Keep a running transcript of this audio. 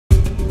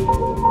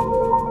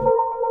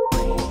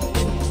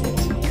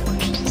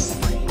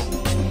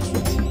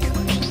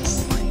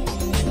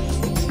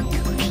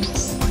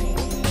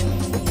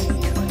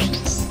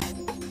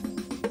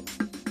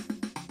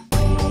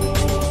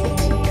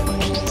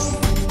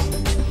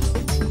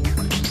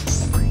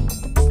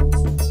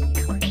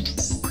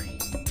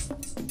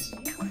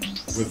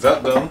With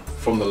that done,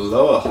 from the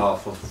lower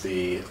half of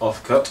the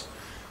offcut,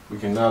 we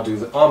can now do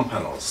the arm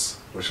panels,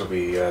 which will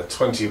be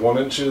 21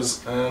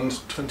 inches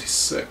and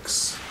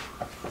 26.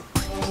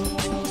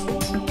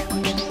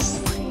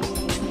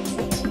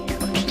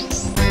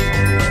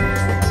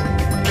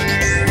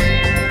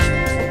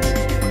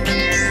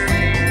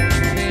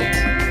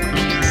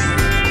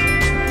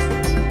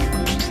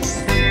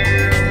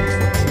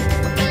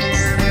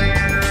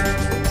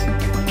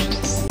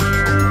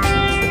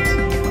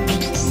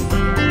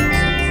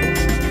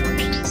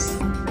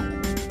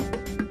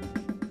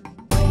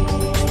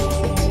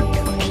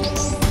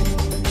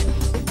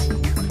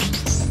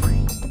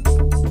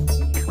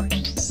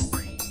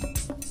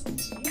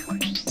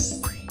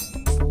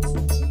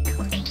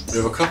 We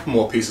have a couple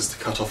more pieces to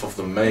cut off of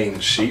the main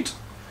sheet,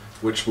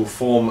 which will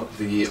form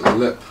the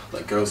lip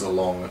that goes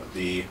along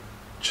the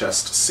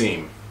chest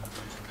seam.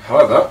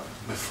 However,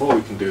 before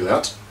we can do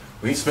that,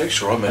 we need to make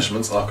sure our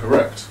measurements are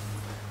correct.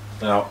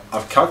 Now,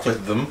 I've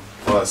calculated them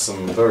by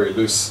some very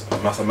loose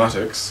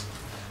mathematics,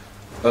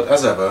 but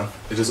as ever,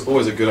 it is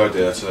always a good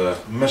idea to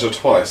measure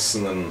twice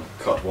and then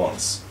cut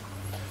once.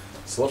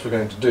 So what we're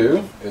going to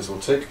do is we'll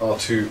take our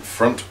two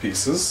front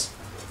pieces,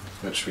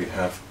 which we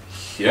have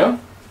here.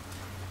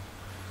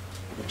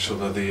 Make sure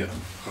they're the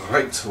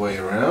right way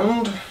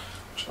around,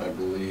 which I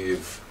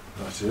believe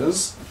that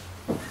is.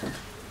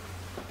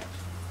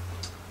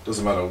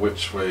 Doesn't matter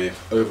which way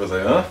over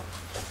they are.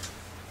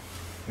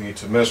 We need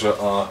to measure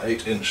our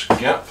 8-inch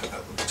gap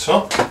at the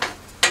top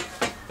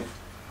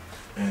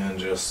and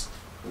just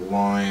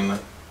line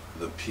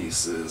the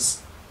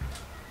pieces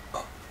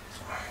up.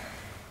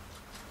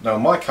 Now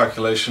my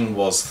calculation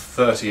was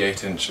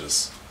 38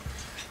 inches.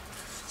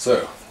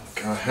 So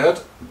go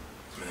ahead,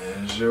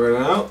 measure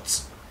it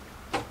out.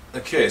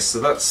 Okay, so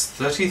that's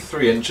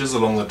 33 inches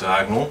along the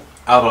diagonal.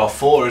 Add our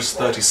 4 is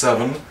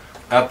 37.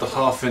 Add the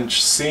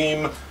half-inch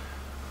seam,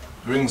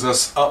 brings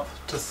us up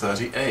to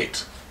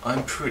 38.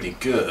 I'm pretty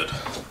good.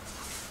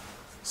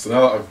 So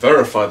now that I've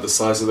verified the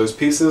size of those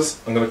pieces,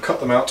 I'm going to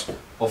cut them out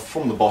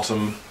from the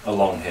bottom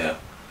along here.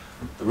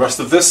 The rest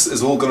of this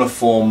is all going to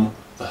form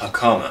the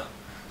Hakama.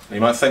 Now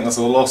you might think there's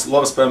a lot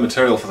of spare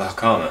material for the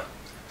Hakama.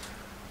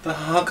 The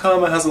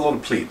Hakama has a lot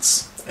of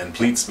pleats, and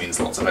pleats means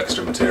lots of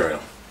extra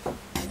material.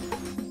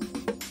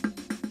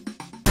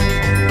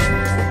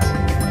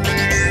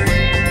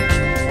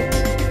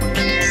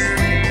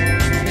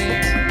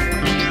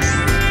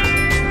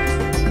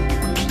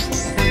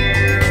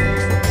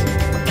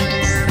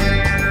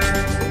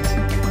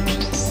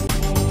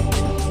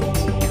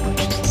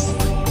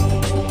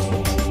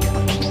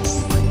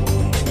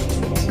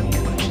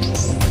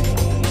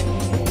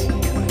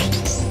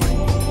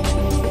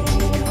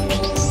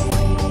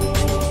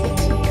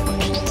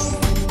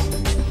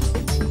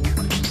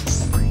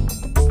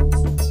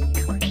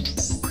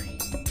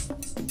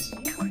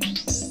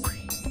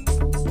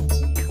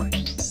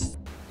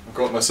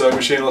 Got my sewing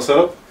machine all set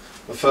up.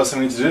 The first thing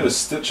we need to do is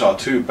stitch our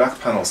two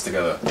back panels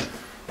together.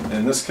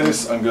 In this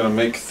case I'm going to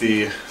make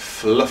the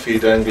fluffy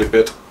dangly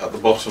bit at the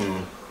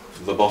bottom.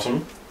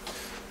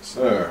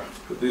 So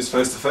put these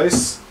face to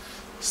face,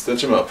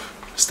 stitch them up.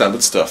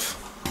 Standard stuff.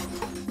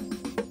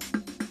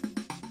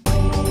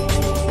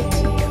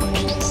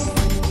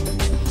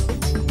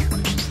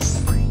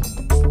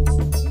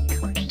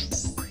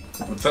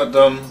 With that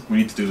done, we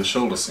need to do the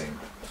shoulder seam.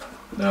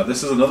 Now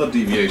this is another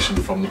deviation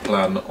from the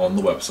plan on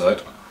the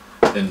website,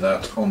 in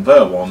that on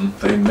their one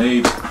they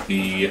made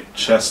the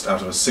chest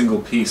out of a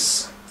single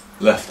piece,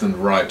 left and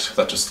right,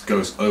 that just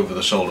goes over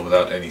the shoulder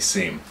without any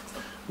seam,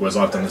 whereas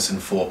I've done this in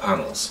 4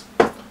 panels.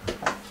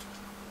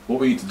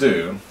 What we need to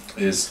do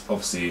is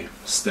obviously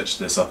stitch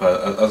this up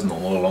as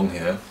normal along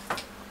here,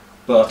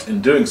 but in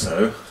doing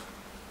so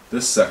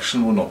this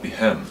section will not be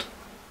hemmed.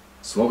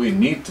 So what we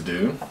need to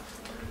do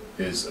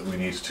is we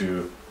need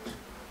to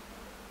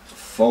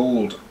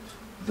fold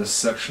this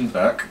section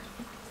back,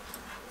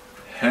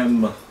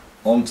 hem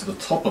onto the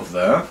top of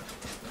there,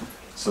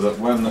 so that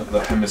when the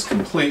hem is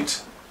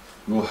complete,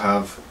 we'll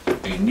have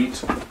a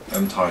neat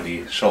and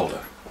tidy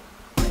shoulder.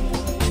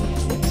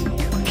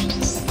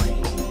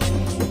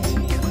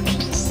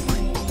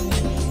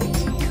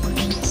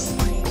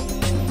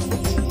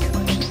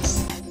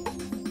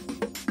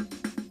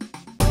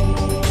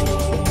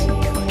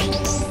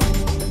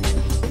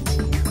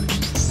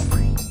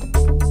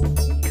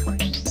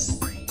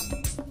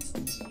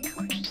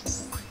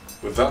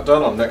 With that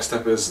done, our next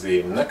step is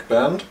the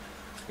neckband,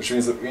 which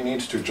means that we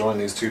need to join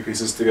these two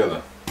pieces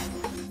together.